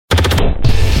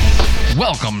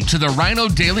Welcome to the Rhino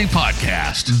Daily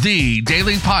Podcast, the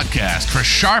daily podcast for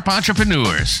sharp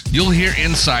entrepreneurs. You'll hear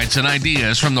insights and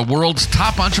ideas from the world's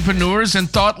top entrepreneurs and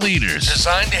thought leaders,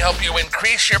 designed to help you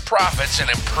increase your profits and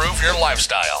improve your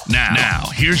lifestyle. Now,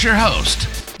 here's your host,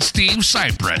 Steve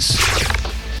Sipress.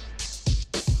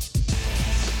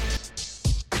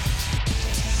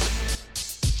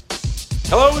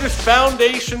 Hello, it is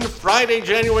Foundation Friday,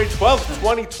 January 12th,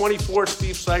 2024.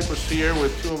 Steve Sipress here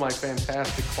with two of my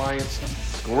fantastic clients,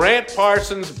 Grant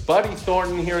Parsons, Buddy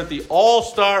Thornton here at the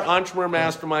All-Star Entrepreneur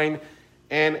Mastermind.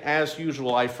 And as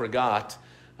usual, I forgot,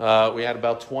 we had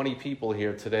about 20 people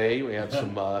here today. We had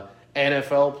some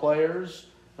NFL players.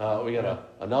 We got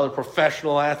another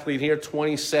professional athlete here,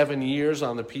 27 years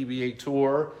on the PBA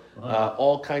Tour.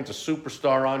 All kinds of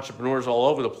superstar entrepreneurs all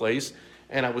over the place.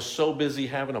 And I was so busy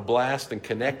having a blast and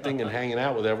connecting and hanging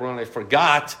out with everyone, I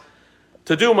forgot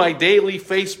to do my daily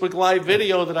Facebook Live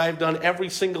video that I've done every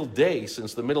single day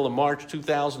since the middle of March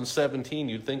 2017.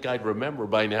 You'd think I'd remember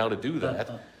by now to do that.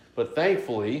 But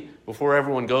thankfully, before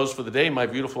everyone goes for the day, my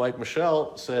beautiful wife,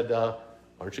 Michelle, said,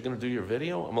 aren't you going to do your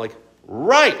video? I'm like,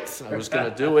 right! I was going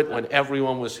to do it when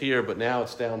everyone was here, but now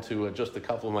it's down to just a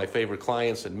couple of my favorite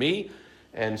clients and me.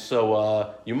 And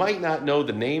so you might not know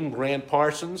the name Grant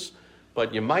Parsons,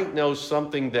 but you might know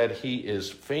something that he is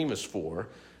famous for.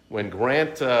 When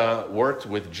Grant worked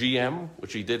with GM,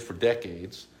 which he did for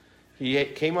decades, he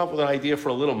came up with an idea for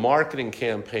a little marketing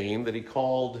campaign that he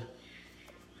called...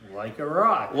 Like a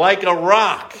Rock. Like a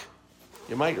Rock.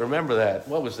 You might remember that.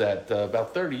 What was that?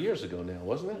 About 30 years ago now,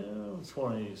 wasn't it?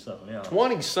 20-something, yeah.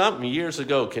 20-something years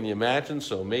ago, can you imagine?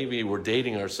 So maybe we're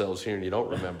dating ourselves here and you don't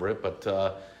remember it, but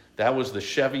that was the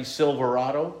Chevy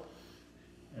Silverado.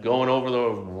 Going over the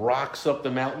rocks up the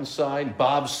mountainside.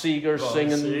 Bob Seger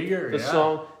singing the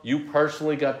song. You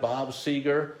personally got Bob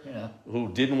Seger, who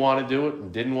didn't want to do it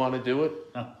and didn't want to do it.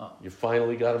 You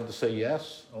finally got him to say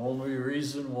yes. Only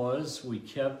reason was we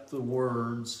kept the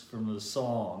words from the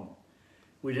song.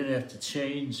 We didn't have to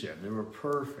change them. They were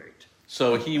perfect.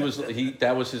 So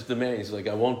that was his demand. He's like,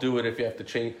 I won't do it if you have to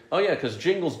change. Oh yeah, because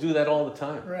jingles do that all the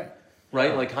time.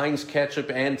 Right? Like Heinz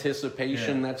Ketchup,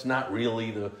 Anticipation. That's not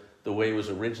really the way it was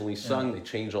originally sung. They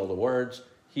changed all the words.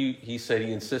 He said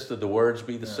he insisted the words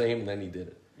be the same, and then he did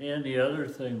it. And the other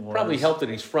thing was... Probably helped that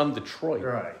he's from Detroit.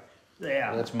 Right.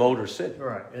 Yeah. And that's Motor City.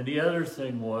 Right. And the other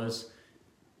thing was,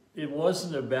 it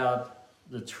wasn't about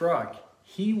the truck.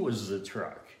 He was the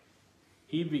truck.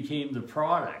 He became the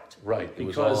product. Right. It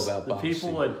was all about Bob the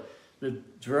people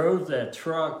that drove that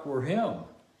truck were him.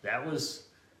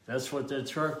 That's what that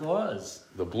truck was.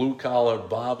 The blue-collar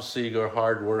Bob Seger,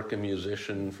 hard-working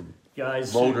musician from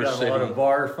Guys Motor who got City. A lot of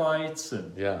bar fights.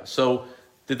 Yeah. So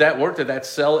did that work? Did that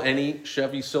sell any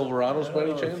Chevy Silverados by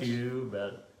any chance? A few,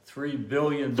 about $3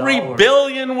 billion. $3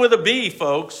 billion with a B,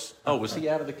 folks. Oh, was he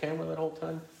out of the camera that whole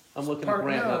time? I'm looking at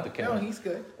Grant, not the camera. No, he's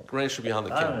good. Grant should be on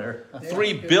the camera.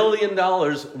 $3 billion,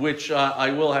 which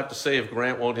I will have to say, if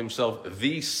Grant won't himself,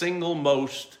 the single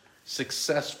most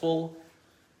successful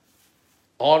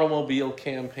automobile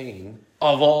campaign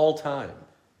of all time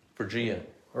for GM.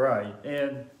 Right,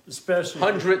 and especially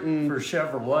for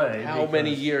Chevrolet. How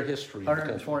many year history?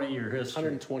 120-year history.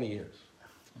 120 years.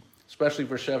 Especially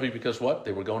for Chevy because what?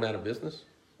 They were going out of business?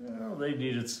 Well, they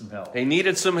needed some help. They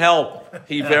needed some help,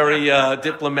 he very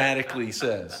diplomatically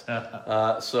says.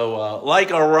 So Like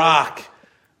a Rock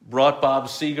brought Bob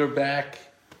Seger back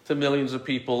to millions of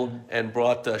people and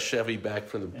brought Chevy back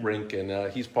from the brink,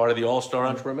 and he's part of the All-Star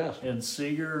Entrepreneur Mastermind. And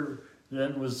Seger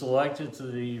then was elected to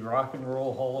the Rock and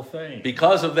Roll Hall of Fame.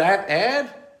 Because of that ad?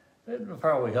 It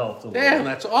probably helped a little. Damn,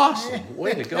 that's awesome.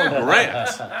 Way to go,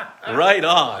 Grant. Right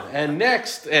on. And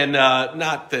next, and I don't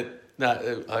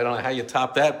know how you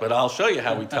top that, but I'll show you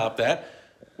how we top that.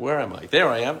 Where am I? There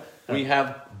I am. We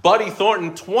have Buddy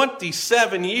Thornton,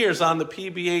 27 years on the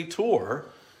PBA Tour.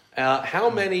 How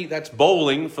many, that's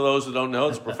bowling, for those who don't know,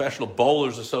 it's Professional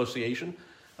Bowlers Association.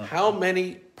 How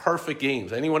many perfect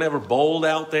games? Anyone ever bowled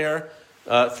out there?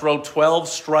 Throw 12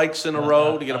 strikes in a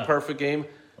row to get a perfect game?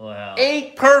 Wow.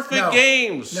 8 perfect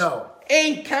games. No.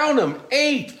 8, count them.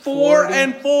 8, 4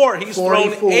 and 4. He's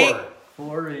 44.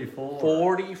 Thrown 8.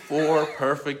 44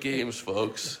 perfect games,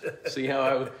 folks. See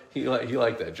how he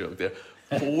liked that joke there.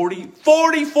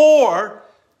 44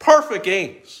 perfect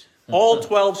games. All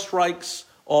 12 strikes,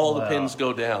 all the pins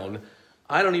go down.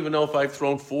 I don't even know if I've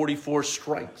thrown 44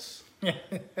 strikes.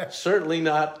 Certainly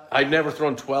not. I've never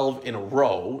thrown 12 in a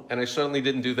row, and I certainly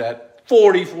didn't do that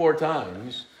 44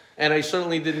 times, and I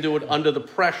certainly didn't do it under the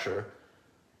pressure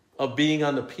of being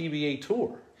on the PBA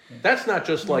Tour. That's not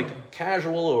just like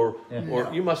casual or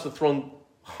you must have thrown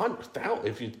hundreds,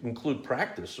 if you include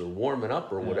practice or warming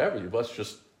up or whatever. You must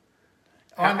just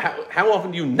How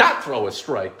often do you not throw a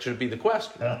strike should be the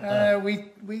question.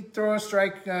 We throw a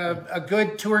strike. A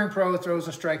good touring pro throws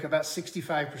a strike about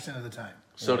 65% of the time.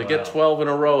 So to get 12 in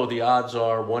a row, the odds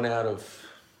are 1 out of...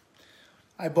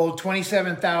 I bowled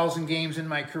 27,000 games in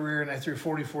my career, and I threw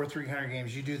 300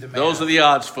 games. You do the math. Those are the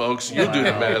odds, folks. You do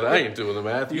the math. I ain't doing the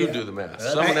math. You do the math.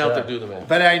 Someone out there do the math.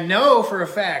 But I know for a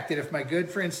fact that if my good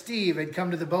friend Steve had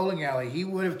come to the bowling alley, he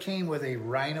would have came with a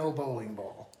Rhino bowling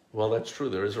ball. Well, that's true.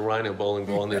 There is a Rhino bowling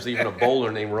ball, and there's even a bowler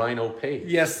named Rhino Page.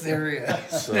 Yes, there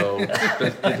is. So,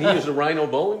 did he use a Rhino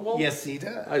bowling ball? Yes, he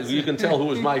does. You can tell who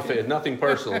was my favorite. Nothing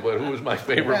personal, but who was my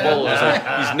favorite bowler.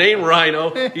 He's named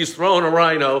Rhino. He's throwing a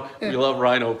Rhino. We love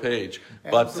Rhino Page.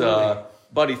 But,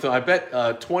 buddy, I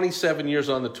bet 27 years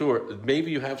on the tour,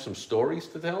 maybe you have some stories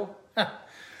to tell?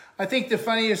 I think the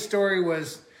funniest story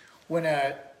was when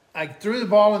I threw the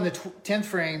ball in the 10th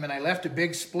frame and I left a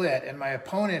big split, and my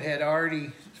opponent had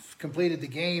already completed the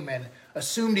game and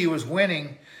assumed he was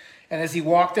winning. And as he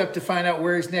walked up to find out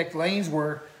where his next lanes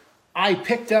were, I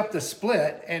picked up the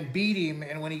split and beat him.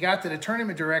 And when he got to the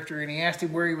tournament director and he asked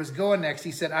him where he was going next,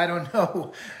 he said, "I don't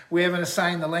know. We haven't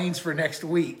assigned the lanes for next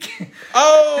week."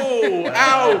 Oh,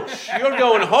 ouch. You're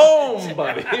going home,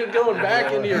 buddy. You're going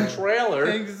back into your trailer.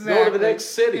 Exactly. Go to the next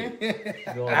city.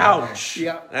 Ouch.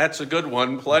 Yeah. That's a good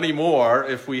one. Plenty more.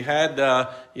 If we had,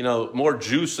 more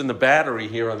juice in the battery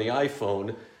here on the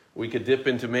iPhone, we could dip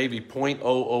into maybe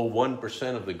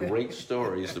 0.001% of the great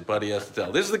stories that Buddy has to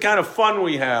tell. This is the kind of fun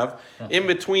we have. In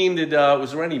between,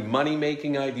 was there any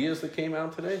money-making ideas that came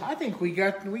out today? I think we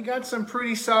got some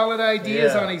pretty solid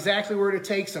ideas on exactly where to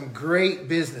take some great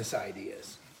business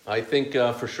ideas. I think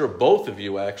for sure both of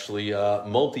you actually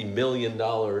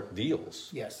multi-million-dollar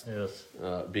deals. Yes.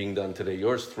 Being done today.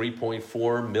 Yours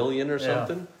 $3.4 million or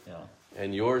something? Yeah.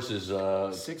 And yours is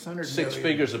 600 six million.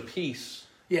 figures apiece.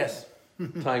 Yes.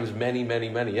 Times many, many,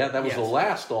 many. Yeah, that was the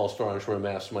last All-Star Entrepreneur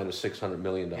Mastermind, a $600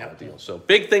 million deal. So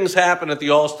big things happen at the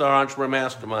All-Star Entrepreneur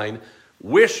Mastermind.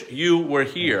 Wish you were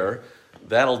here.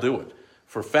 That'll do it.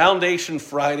 For Foundation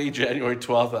Friday, January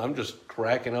 12th, I'm just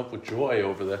cracking up with joy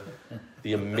over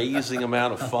the amazing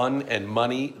amount of fun and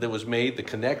money that was made, the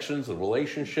connections, the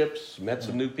relationships, met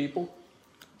some new people.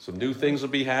 Some new things will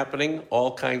be happening,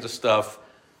 all kinds of stuff.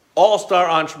 All-Star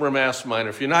Entrepreneur Mastermind.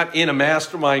 If you're not in a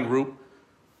mastermind group,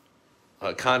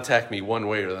 contact me one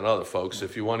way or another, folks.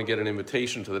 If you want to get an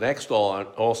invitation to the next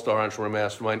All-Star Entrepreneur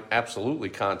Mastermind, absolutely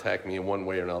contact me in one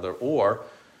way or another. Or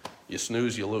you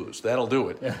snooze, you lose. That'll do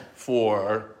it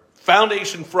for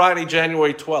Foundation Friday,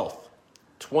 January 12th,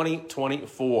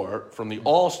 2024, from the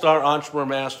All-Star Entrepreneur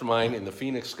Mastermind in the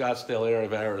Phoenix, Scottsdale area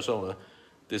of Arizona.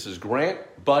 This is Grant,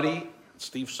 Buddy,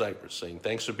 Steve Sipress saying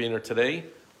thanks for being here today.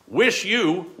 Wish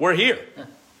you were here.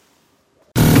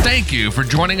 Thank you for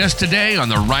joining us today on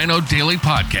the Rhino Daily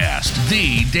Podcast,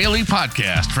 the daily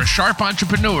podcast for sharp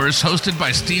entrepreneurs hosted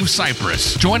by Steve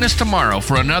Sipress. Join us tomorrow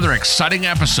for another exciting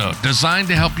episode designed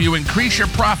to help you increase your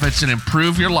profits and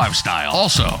improve your lifestyle.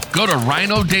 Also, go to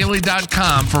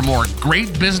rhinodaily.com for more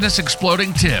great business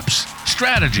exploding tips,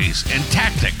 strategies, and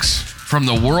tactics from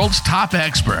the world's top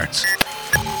experts.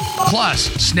 Plus,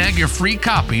 snag your free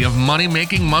copy of Money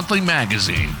Making Monthly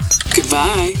magazine.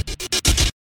 Goodbye.